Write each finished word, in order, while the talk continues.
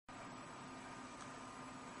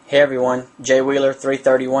Hey everyone, Jay Wheeler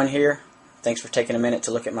 331 here. Thanks for taking a minute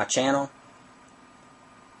to look at my channel.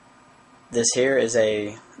 This here is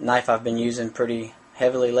a knife I've been using pretty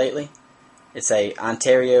heavily lately. It's a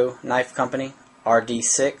Ontario knife company,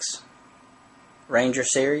 RD-6 Ranger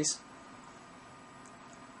series.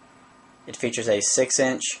 It features a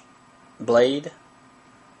 6-inch blade,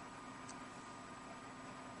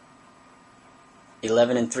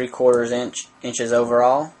 11 3/4 inches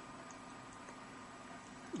overall.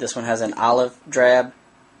 This one has an olive drab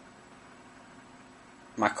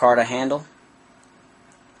micarta handle.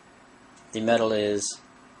 The metal is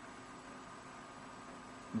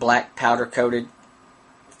black powder coated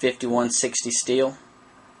 5160 steel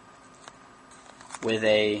with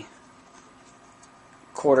a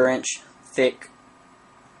 1/4 inch thick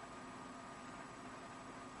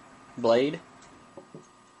blade.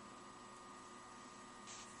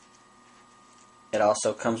 It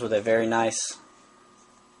also comes with a very nice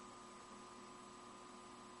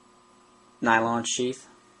nylon sheath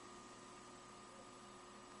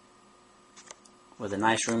with a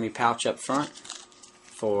nice roomy pouch up front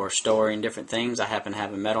for storing different things. I happen to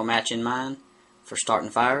have a metal match in mine for starting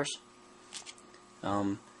fires.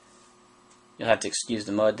 You'll have to excuse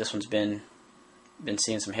the mud. This one's been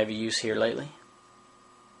seeing some heavy use here lately.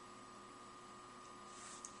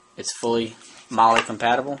 It's fully MOLLE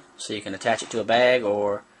compatible, so you can attach it to a bag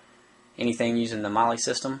or anything using the MOLLE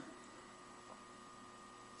system.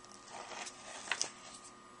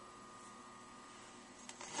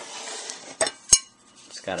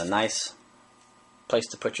 It's got a nice place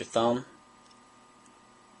to put your thumb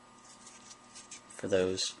for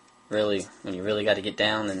those really, when you really got to get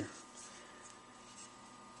down and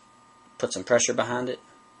put some pressure behind it.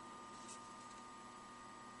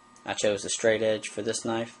 I chose the straight edge for this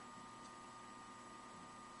knife.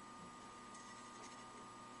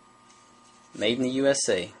 Made in the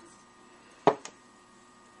USA.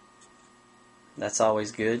 That's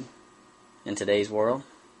always good in today's world.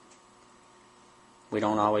 We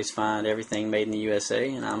don't always find everything made in the USA,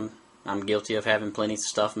 and I'm guilty of having plenty of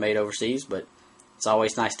stuff made overseas, but it's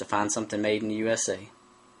always nice to find something made in the USA.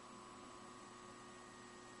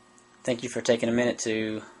 Thank you for taking a minute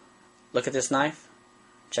to look at this knife.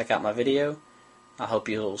 Check out my video. I hope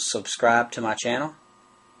you'll subscribe to my channel,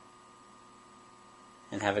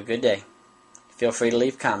 and have a good day. Feel free to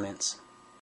leave comments.